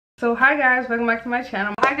So hi guys, welcome back to my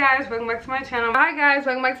channel. Hi guys, welcome back to my channel. Hi guys,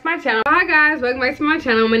 welcome back to my channel. Hi guys, welcome back to my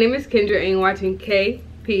channel. My name is Kendra and you're watching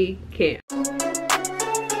KP Camp.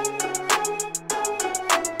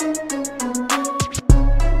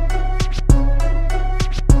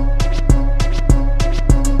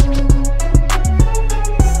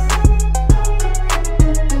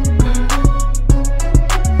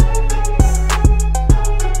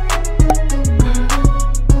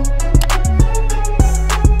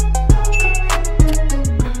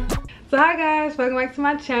 So hi guys, welcome back to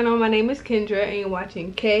my channel. My name is Kendra and you're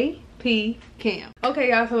watching KP Camp. Okay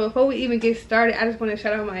y'all, so before we even get started, I just want to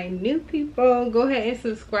shout out my new people. Go ahead and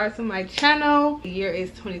subscribe to my channel. The year is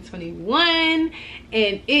 2021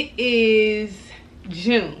 and it is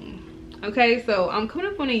June. Okay, so I'm coming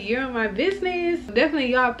up on a year on my business.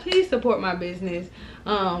 Definitely y'all, please support my business.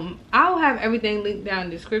 I'll have everything linked down in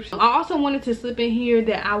the description. I also wanted to slip in here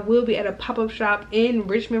that I will be at a pop-up shop in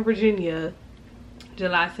Richmond, Virginia,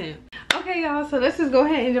 July 10th. Okay y'all, so let's just go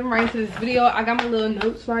ahead and jump right into this video. I got my little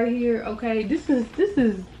notes right here. Okay, this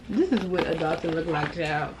is what adulting look like,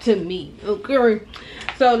 y'all, to me. Okay,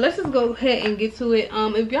 so let's just go ahead and get to it.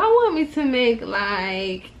 If y'all want me to make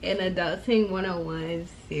like an adulting 101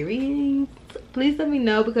 series, please let me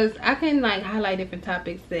know, because I can like highlight different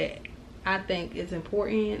topics that I think is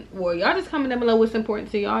important, or y'all just comment down below what's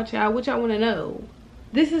important to y'all, child, what y'all want to know.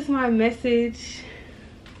 This is my message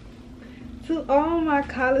to all my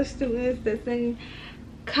college students that's in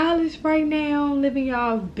college right now, living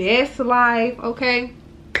y'all best life. Okay,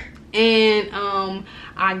 and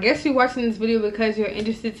I guess you're watching this video because you're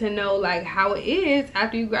interested to know like how it is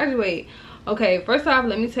after you graduate. Okay, first off,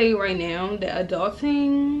 let me tell you right now that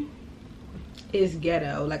adulting is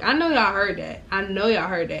ghetto. Like, I know y'all heard that. I know y'all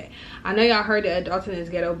heard that adulting is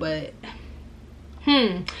ghetto, but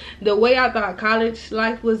the way I thought college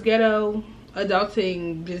life was ghetto,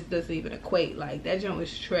 adulting just doesn't even equate. Like, that joint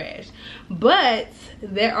was trash. But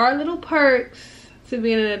there are little perks to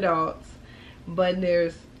being an adult, but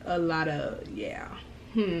there's a lot of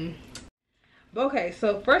okay,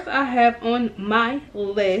 so first I have on my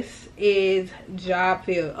list is job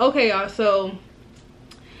field. Okay y'all, so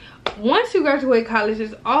once you graduate college,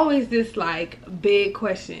 there's always this like big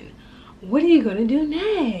question: what are you gonna do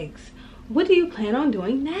next? What do you plan on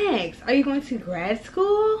doing next? Are you going to grad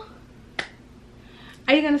school?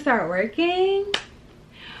 Are you gonna start working?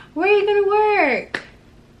 Where are you gonna work?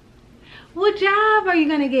 What job are you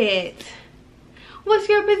gonna get? What's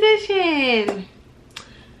your position?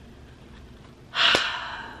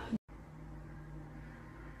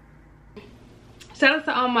 Shout out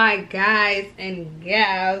to all my guys and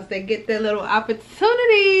gals that get their little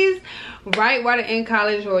opportunities right while they're in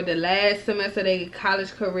college, or the last semester of their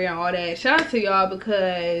college career and all that. Shout out to y'all,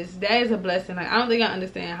 because that is a blessing. Like, I don't think I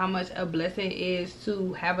understand how much a blessing is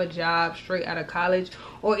to have a job straight out of college,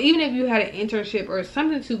 or even if you had an internship or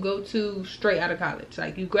something to go to straight out of college.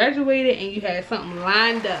 Like, you graduated and you had something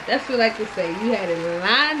lined up. That's what I like to say. You had it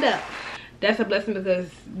lined up. That's a blessing,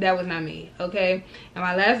 because that was not me. Okay, in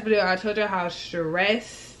my last video I told you how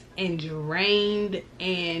stressed and drained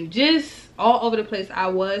and just all over the place I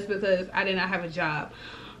was because I did not have a job.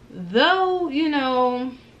 Though, you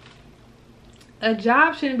know, a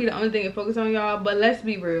job shouldn't be the only thing to focus on, y'all, but let's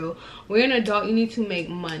be real. We're an adult, you need to make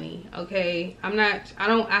money. Okay,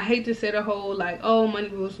 I hate to say the whole like, oh, money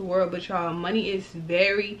rules the world, but y'all, money is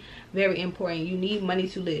very, very important. You need money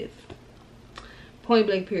to live. Point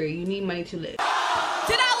blank period. You need money to live. Did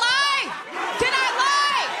I lie? Did I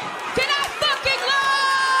lie? Did I fucking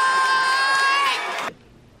lie?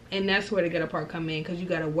 And that's where the ghetto part come in, because you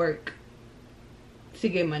gotta work to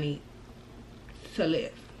get money to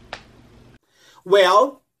live.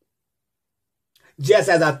 Well, just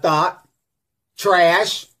as I thought,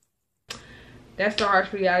 trash. That's the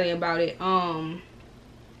harsh reality about it. I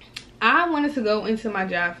wanted to go into my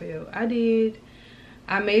job field. I did.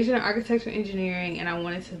 I majored in architectural engineering and I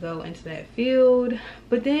wanted to go into that field,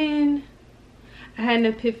 but then I had an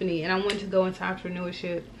epiphany and I wanted to go into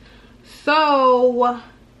entrepreneurship. So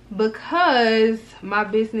because my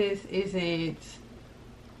business isn't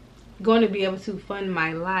going to be able to fund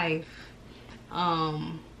my life,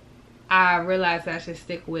 I realized I should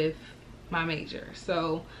stick with my major.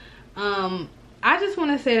 So I just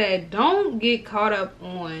want to say that don't get caught up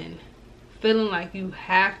on feeling like you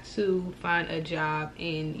have to find a job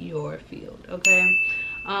in your field. Okay,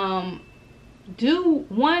 do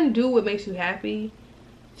what makes you happy.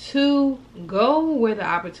 2, go where the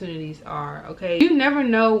opportunities are. Okay, you never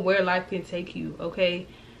know where life can take you. Okay,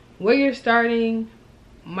 where you're starting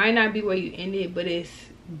might not be where you ended, but it's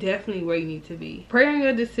definitely where you need to be. Pray on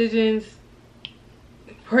your decisions,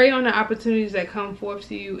 pray on the opportunities that come forth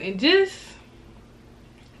to you, and just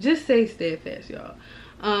stay steadfast, y'all.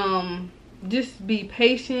 Just be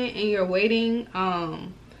patient in your waiting.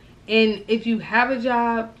 And if you have a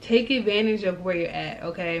job, take advantage of where you're at,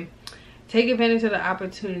 okay? Take advantage of the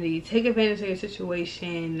opportunity. Take advantage of your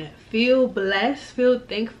situation. Feel blessed. Feel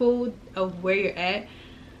thankful of where you're at.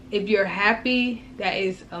 If you're happy, that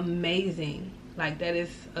is amazing. Like, that is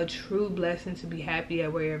a true blessing to be happy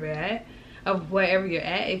at wherever you're at. Of wherever you're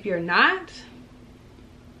at. If you're not,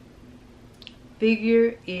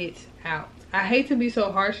 figure it out. I hate to be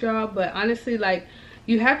so harsh, y'all, but honestly, like,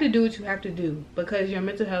 you have to do what you have to do because your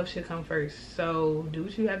mental health should come first. So do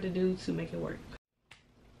what you have to do to make it work.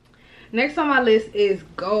 Next on my list is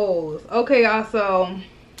goals. Okay, y'all, so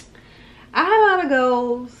I had a lot of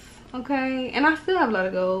goals, okay, and I still have a lot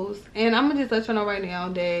of goals, and I'm gonna just let you know right now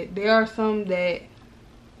that there are some that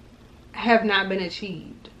have not been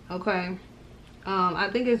achieved, okay. I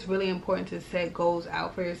think it's really important to set goals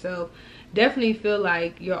out for yourself. Definitely feel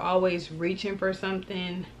like you're always reaching for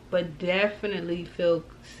something, but definitely feel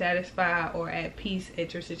satisfied or at peace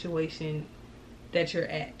at your situation that you're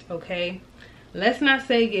at, okay? Let's not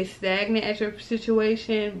say get stagnant at your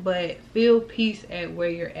situation, but feel peace at where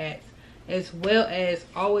you're at, as well as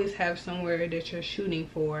always have somewhere that you're shooting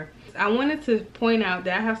for. I wanted to point out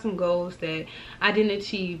that I have some goals that I didn't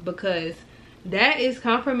achieve, because that is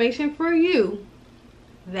confirmation for you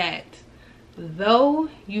that though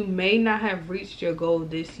you may not have reached your goal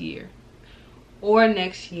this year or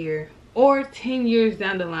next year or 10 years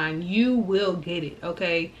down the line, you will get it,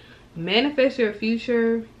 okay? Manifest your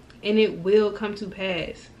future and it will come to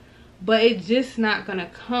pass, but it's just not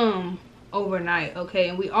gonna come overnight, okay?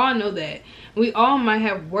 And we all know that. We all might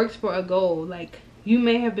have worked for a goal. Like, you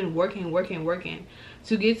may have been working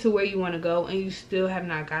to get to where you want to go, and you still have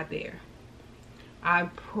not got there. I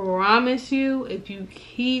promise you, if you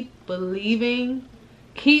keep believing,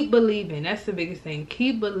 that's the biggest thing.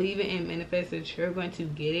 Keep believing and manifest that you're going to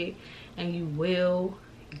get it, and you will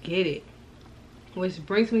get it. Which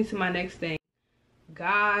brings me to my next thing.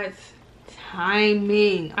 God's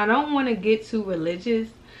timing. I don't want to get too religious,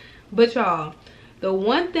 but y'all, the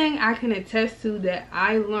one thing I can attest to that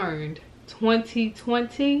I learned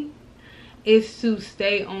 2020 is to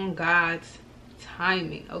stay on God's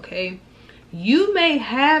timing, okay? You may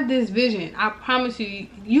have this vision. I promise you,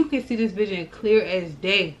 you can see this vision clear as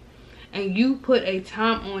day, and you put a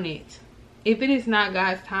time on it. If it is not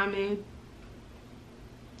God's timing,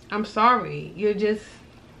 I'm sorry, you're just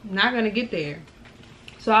not gonna get there.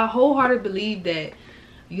 So I wholeheartedly believe that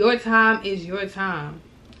your time is your time.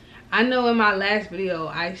 I know in my last video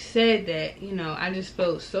I said that, you know, I just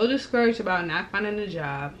felt so discouraged about not finding a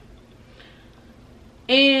job,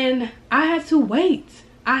 and I had to wait.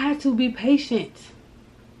 I had to be patient.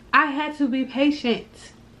 I had to be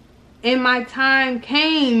patient, and my time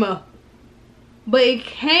came, but it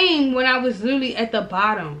came when I was literally at the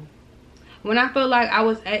bottom. When I felt like I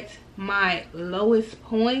was at my lowest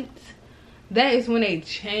point, that is when a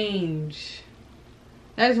change,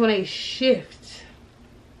 that is when a shift,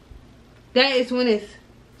 that is when it's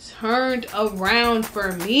turned around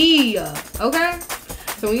for me, okay?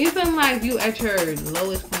 So when you feel like you at your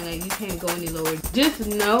lowest point, like you can't go any lower, just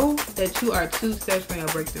know that you are 2 steps from your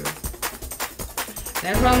breakthrough.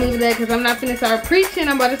 That's why I'm moving that, because I'm not finna start preaching.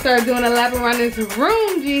 I'm about to start doing a lap around this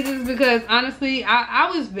room, Jesus, because honestly,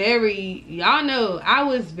 I was very, y'all know, I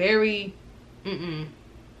was very,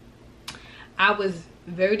 I was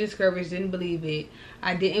very discouraged, didn't believe it.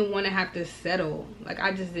 I didn't want to have to settle. Like,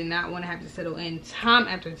 I just did not want to have to settle. And time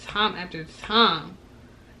after time after time,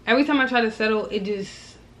 every time I tried to settle,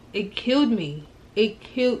 it killed me. It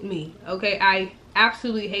killed me, okay? I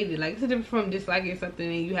absolutely hated it. Like, it's a difference from disliking something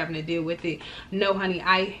and you having to deal with it. No, honey,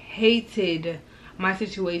 I hated my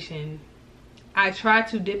situation. I tried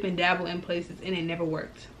to dip and dabble in places and it never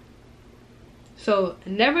worked. So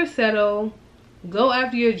never settle. Go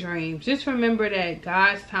after your dreams. Just remember that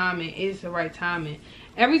God's timing is the right timing.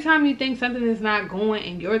 Every time you think something is not going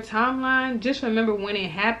in your timeline, just remember when it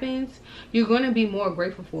happens, you're going to be more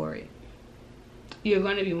grateful for it. You're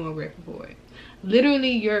going to be more grateful for it.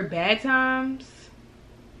 Literally, your bad times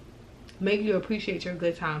make you appreciate your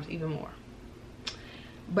good times even more.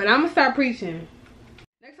 But I'm going to start preaching.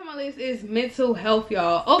 Next on my list is mental health,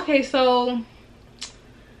 y'all. Okay, so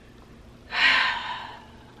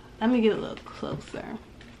let me get a little closer.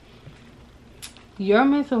 Your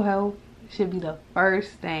mental health should be the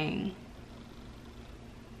first thing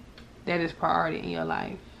that is priority in your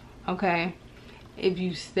life, okay? If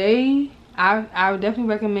you stay, I would definitely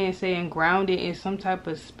recommend staying grounded in some type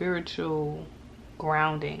of spiritual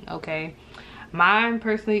grounding, okay? Mine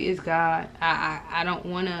personally is God. I don't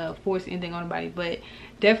want to force anything on anybody, but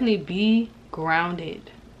definitely be grounded.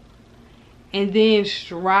 And then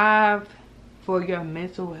strive for your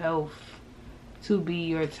mental health to be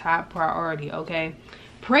your top priority, okay?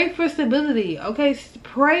 Pray for stability, okay?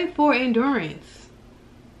 Pray for endurance.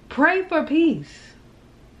 Pray for peace.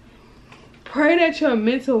 Pray that your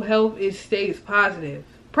mental health stays positive.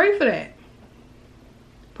 Pray for that.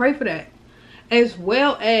 Pray for that. As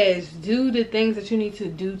well as do the things that you need to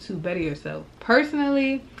do to better yourself.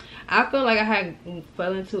 Personally, I feel like I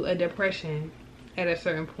fell into a depression at a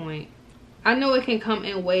certain point. I know it can come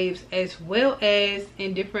in waves as well as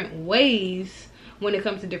in different ways when it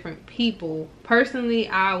comes to different people. Personally,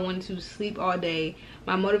 I wanted to sleep all day.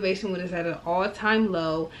 My motivation was at an all-time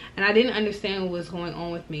low, and I didn't understand what was going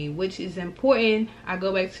on with me, which is important. I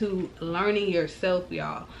go back to learning yourself,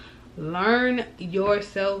 y'all. Learn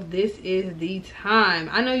yourself. This is the time.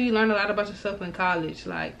 I know you learn a lot about yourself in college.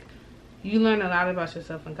 Like, you learn a lot about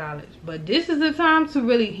yourself in college, but this is the time to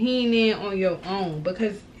really hone in on your own,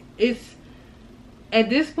 because it's at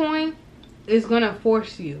this point it's gonna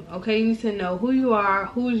force you. Okay, you need to know who you are,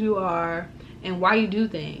 whose you are, and why you do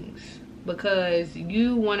things, because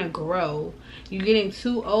you want to grow. You're getting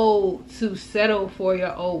too old to settle for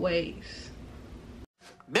your old ways.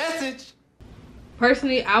 Message.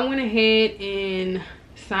 Personally, I went ahead and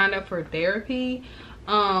signed up for therapy.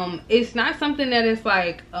 It's not something that is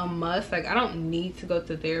like a must. Like, I don't need to go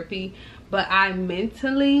to therapy, but I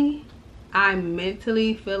mentally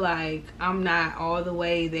feel like I'm not all the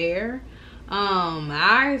way there.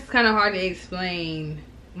 It's kind of hard to explain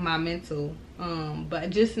my mental,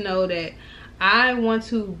 but just know that I want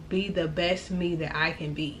to be the best me that I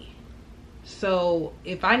can be. So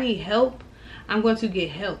if I need help, I'm going to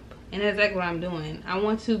get help. And that's exactly what I'm doing. I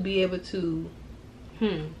want to be able to,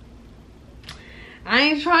 I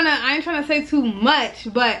ain't trying to say too much,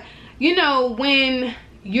 but you know, when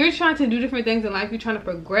you're trying to do different things in life, you're trying to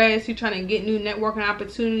progress, you're trying to get new networking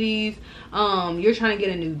opportunities, you're trying to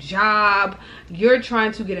get a new job, you're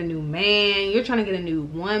trying to get a new man, you're trying to get a new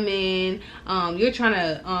woman, you're trying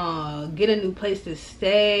to get a new place to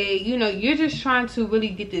stay. You know, you're just trying to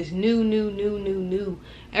really get this new.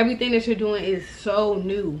 Everything that you're doing is so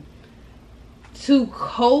new. To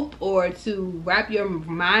cope or to wrap your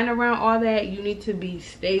mind around all that, you need to be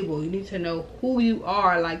stable. You need to know who you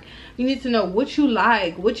are. Like, you need to know what you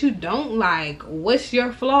like, what you don't like, what's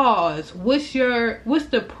your flaws, what's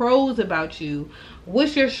the pros about you,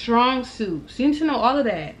 what's your strong suits. You need to know all of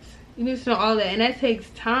that. You need to know all of that, and that takes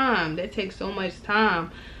time. That takes so much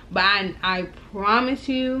time. But I promise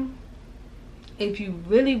you, if you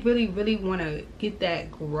really want to get that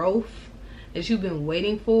growth that you've been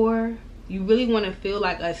waiting for, you really want to feel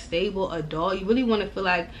like a stable adult, you really want to feel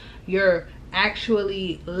like you're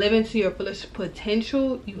actually living to your fullest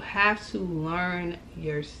potential, you have to learn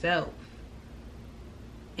yourself.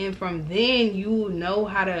 And from then, you will know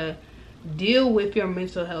how to deal with your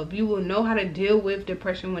mental health. You will know how to deal with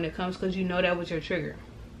depression when it comes, because you know that was your trigger.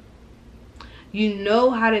 You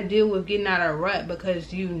know how to deal with getting out of a rut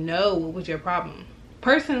because you know what was your problem.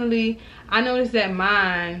 Personally, I noticed that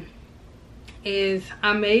mine is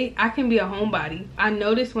I can be a homebody. I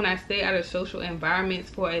notice when I stay out of social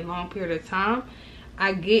environments for a long period of time,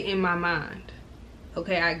 I get in my mind.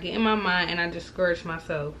 Okay, I get in my mind and I discourage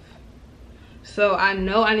myself. So I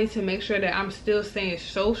know I need to make sure that I'm still staying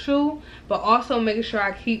social, but also making sure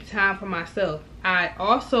I keep time for myself. I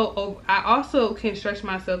also can stretch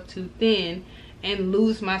myself too thin and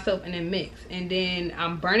lose myself in the mix, and then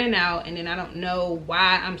I'm burning out, and then I don't know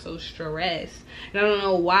why I'm so stressed, and I don't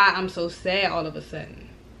know why I'm so sad all of a sudden.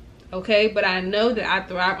 Okay, but I know that I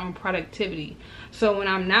thrive on productivity. So when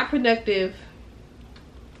I'm not productive,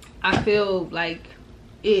 I feel like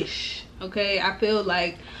ish. Okay, I feel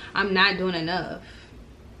like I'm not doing enough,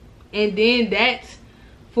 and then that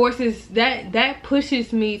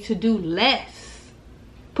pushes me to do less,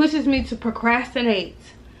 pushes me to procrastinate.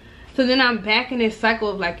 So then I'm back in this cycle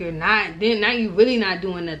of like, now you really not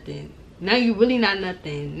doing nothing. Now you really not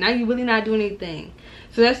nothing. Now you really not doing anything.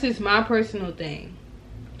 So that's just my personal thing.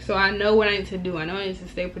 So I know what I need to do. I know I need to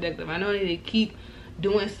stay productive. I know I need to keep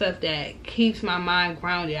doing stuff that keeps my mind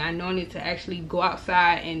grounded. I know I need to actually go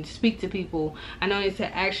outside and speak to people. I know I need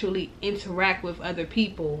to actually interact with other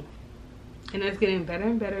people. And that's getting better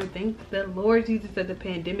and better. Thank the Lord Jesus that the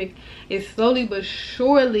pandemic is slowly but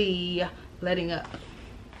surely letting up.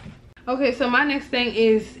 Okay, so my next thing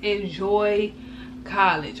is enjoy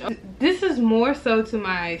college. This is more so to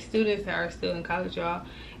my students that are still in college, y'all.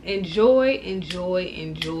 Enjoy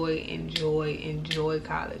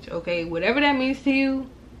college. Okay, whatever that means to you,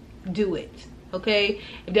 do it. okay?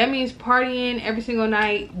 If that means partying every single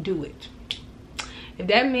night, do it. If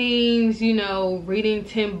that means, you know, reading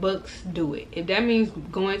 10 books, do it. If that means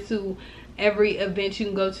going to every event you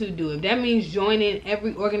can go to, do it. If that means joining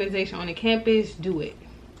every organization on the campus, do it.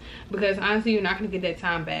 Because honestly, you're not going to get that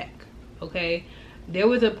time back, okay? There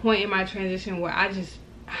was a point in my transition where I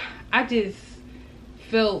just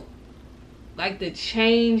felt like the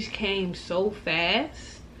change came so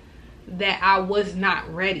fast that I was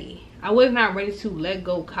not ready. I was not ready to let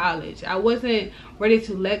go college. I wasn't ready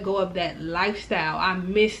to let go of that lifestyle. I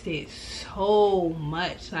missed it so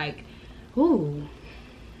much. Like, ooh,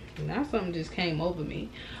 now something just came over me.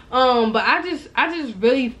 But I just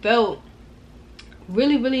really felt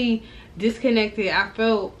really disconnected. I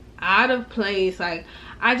felt out of place. Like,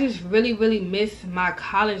 I just really missed my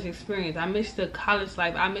college experience. I missed the college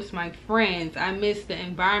life. I missed my friends. I missed the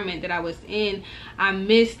environment that I was in. I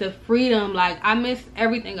missed the freedom. Like, I missed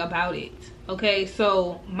everything about it. Okay,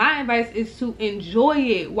 so my advice is to enjoy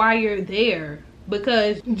it while you're there.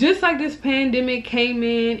 Because just like this pandemic came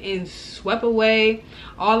in and swept away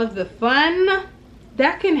all of the fun,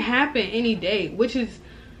 that can happen any day. Which is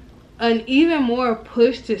an even more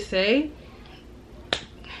push to say,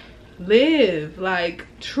 live. Like,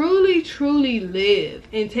 truly live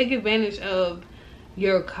and take advantage of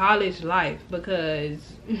your college life, because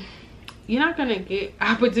you're not gonna get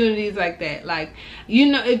opportunities like that. Like,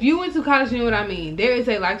 you know, if you went to college, you know what I mean. There is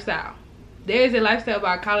a lifestyle. There is a lifestyle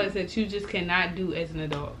about college that you just cannot do as an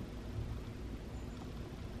adult.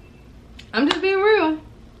 I'm just being real.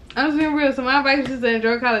 So my advice is to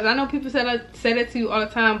enjoy college. I know people say that to you all the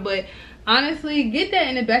time, but honestly, get that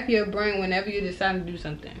in the back of your brain whenever you decide to do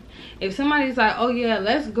something. If somebody's like, oh yeah,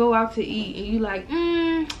 let's go out to eat, and you like,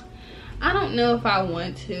 I don't know if I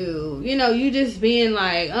want to. You know, you just being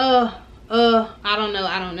like, I don't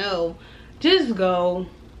know. Just go.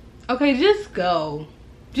 Okay, just go.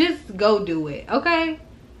 Just go do it, okay?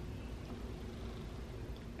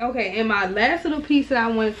 Okay, and my last little piece that I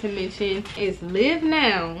wanted to mention is live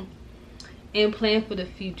now and plan for the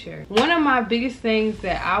future. One of my biggest things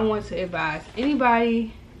that I want to advise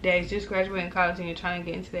anybody that is just graduating college and you're trying to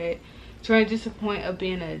get into that transition point of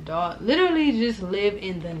being an adult, literally just live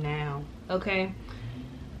in the now, okay?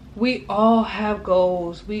 We all have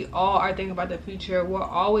goals. We all are thinking about the future. We're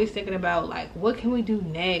always thinking about, like, what can we do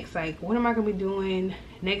next? Like, what am I gonna be doing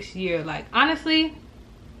next year? Like, honestly,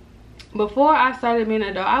 before I started being an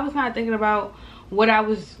adult, I was not thinking about what I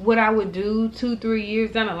would do 2-3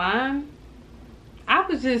 years down the line. I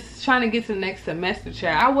was just trying to get to the next semester,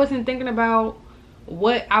 child. I wasn't thinking about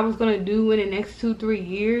what I was gonna do in the next 2-3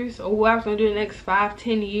 years, or what I was gonna do in the next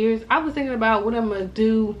 5-10 years. I was thinking about what I'm gonna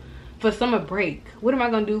do for summer break. What am I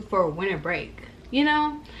gonna do for winter break? You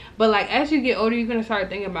know? But like, as you get older, you're gonna start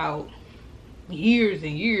thinking about years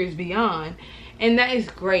and years beyond, and that is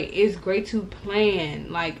great. It's great to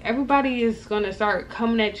plan. Like, everybody is gonna start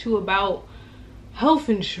coming at you about health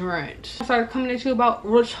insurance, start coming at you about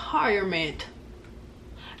retirement.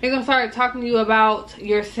 They're gonna start talking to you about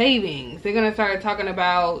your savings. They're gonna start talking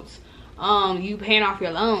about you paying off your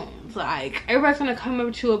loans. Like, everybody's gonna come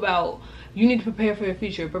up to you about, you need to prepare for your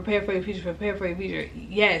future, prepare for your future, prepare for your future.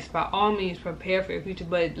 Yes, by all means, prepare for your future.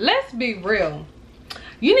 But let's be real.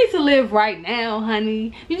 You need to live right now,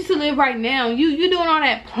 honey. You need to live right now. You doing all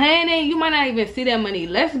that planning, you might not even see that money.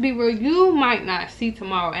 Let's be real, you might not see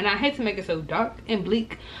tomorrow. And I hate to make it so dark and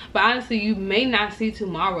bleak, but honestly, you may not see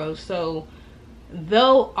tomorrow. So,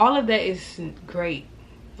 though all of that is great,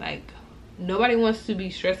 like, nobody wants to be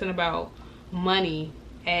stressing about money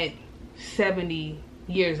at 70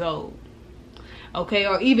 years old, okay,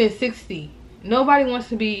 or even 60. Nobody wants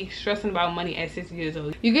to be stressing about money at 60 years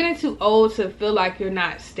old. You're getting too old to feel like you're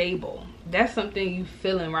not stable. That's something you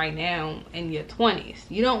feeling right now in your 20s.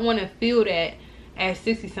 You don't want to feel that at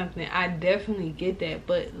 60 something. I definitely get that,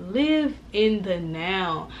 but live in the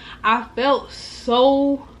now. I felt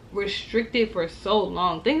so restricted for so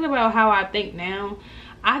long. Thinking about how I think now,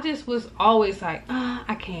 I just was always like,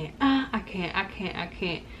 I can't.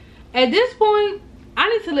 At this point, I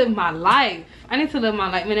need to live my life. I need to live my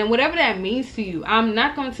life, and whatever that means to you. I'm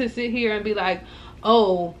not going to sit here and be like,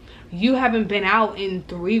 oh, you haven't been out in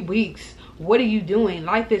 3 weeks. What are you doing?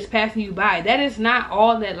 Life is passing you by. That is not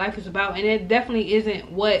all that life is about, and it definitely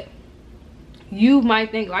isn't what you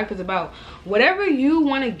might think life is about. Whatever you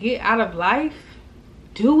want to get out of life,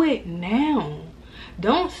 do it now.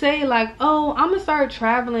 Don't say like, oh, I'm gonna start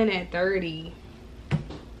traveling at 30.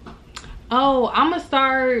 Oh, I'm gonna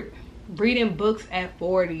start reading books at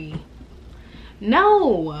 40.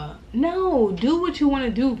 No, No, do what you want to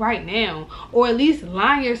do right now, or at least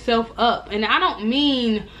line yourself up. And I don't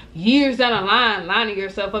mean years down the line lining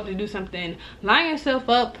yourself up to do something. Line yourself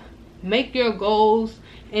up, make your goals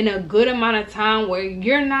in a good amount of time where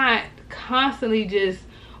you're not constantly just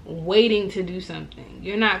waiting to do something.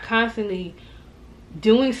 You're not constantly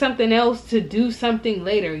doing something else to do something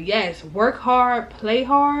later. Yes, work hard, play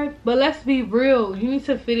hard, but let's be real, you need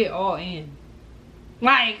to fit it all in.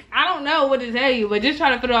 Like, I don't know what to tell you, but just try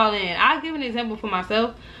to fit it all in. I'll give an example for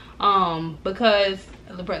myself, because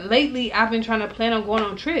lately I've been trying to plan on going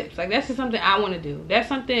on trips. Like, that's just something I want to do. That's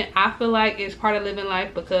something I feel like is part of living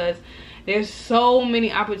life, because there's so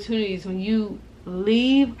many opportunities. When you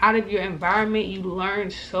leave out of your environment, you learn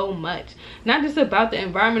so much. Not just about the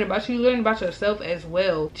environment, about you learn about yourself as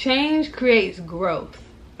well. Change creates growth,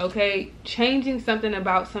 okay? Changing something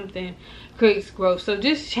about something creates growth. So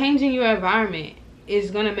just changing your environment is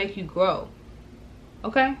gonna make you grow,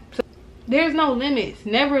 okay? So there's no limits.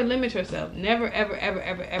 Never limit yourself. Never ever ever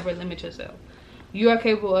ever ever limit yourself. You are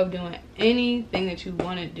capable of doing anything that you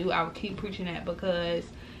want to do. I will keep preaching that, because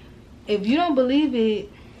if you don't believe it,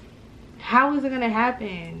 how is it gonna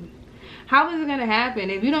happen? How is it gonna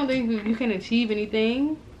happen? If you don't think you can achieve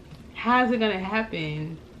anything, how is it gonna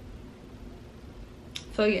happen?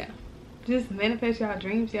 So yeah, just manifest y'all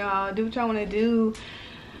dreams, y'all. Do what y'all want to do.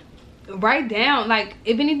 Write down, like,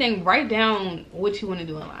 if anything, write down what you want to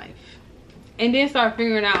do in life, and then start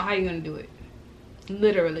figuring out how you're gonna do it.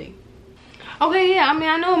 Literally. Okay, yeah, I mean,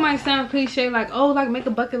 I know it might sound cliche, like, oh, like, make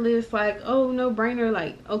a bucket list, like, oh, no brainer,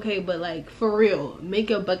 like, okay, but like, for real, make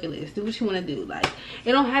your bucket list. Do what you want to do. Like,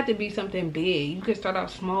 it don't have to be something big. You can start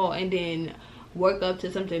off small and then work up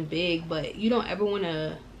to something big, but you don't ever want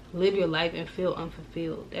to live your life and feel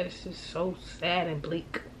unfulfilled. That is just so sad and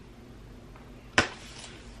bleak.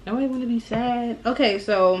 Nobody want to be sad. Okay,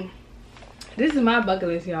 so this is my bucket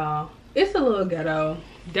list, y'all. It's a little ghetto.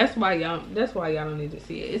 That's why y'all don't need to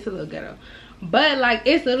see it. It's a little ghetto, but like,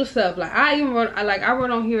 it's little stuff. Like, I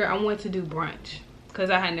wrote on here, I wanted to do brunch, because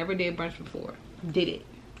I had never did brunch before. Did it.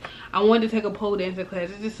 I wanted to take a pole dancing class.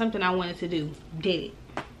 It's just something I wanted to do. Did it.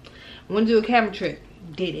 I wanted to do a camera trip.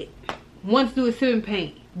 Did it. Wanted to do a sip and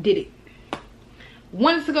paint. Did it.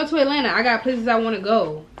 Wanted to go to Atlanta. I got places I want to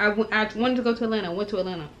go. I wanted to go to Atlanta. Went to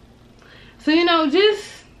Atlanta. So, you know,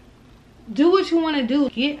 just do what you want to do.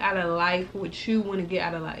 Get out of life what you want to get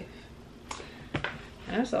out of life.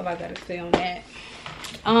 And that's all I got to say on that.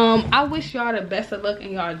 I wish y'all the best of luck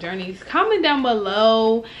in y'all journeys. Comment down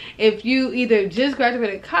below if you either just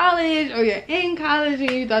graduated college, or you're in college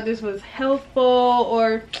and you thought this was helpful,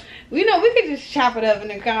 or, you know, we could just chop it up in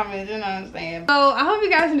the comments, you know what I'm saying? So I hope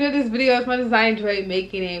you guys enjoyed this video as much as I enjoyed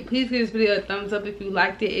making it. Please give this video a thumbs up if you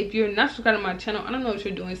liked it. If you're not subscribed to my channel, I don't know what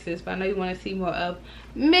you're doing, sis, but I know you want to see more of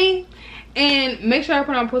me. And make sure I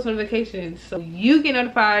put on post notifications so you get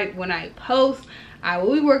notified when I post. I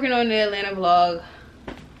will be working on the Atlanta vlog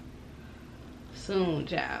soon,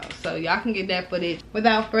 child, so y'all can get that footage.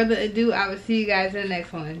 Without further ado, I will see you guys in the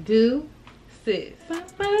next one. Do sis.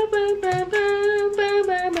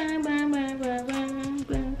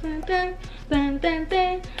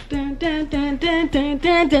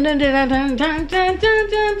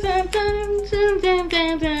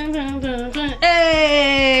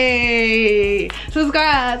 Hey,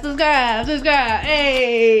 subscribe.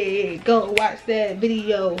 Hey, go watch that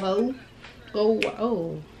video, ho. Go.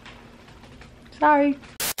 Oh, sorry.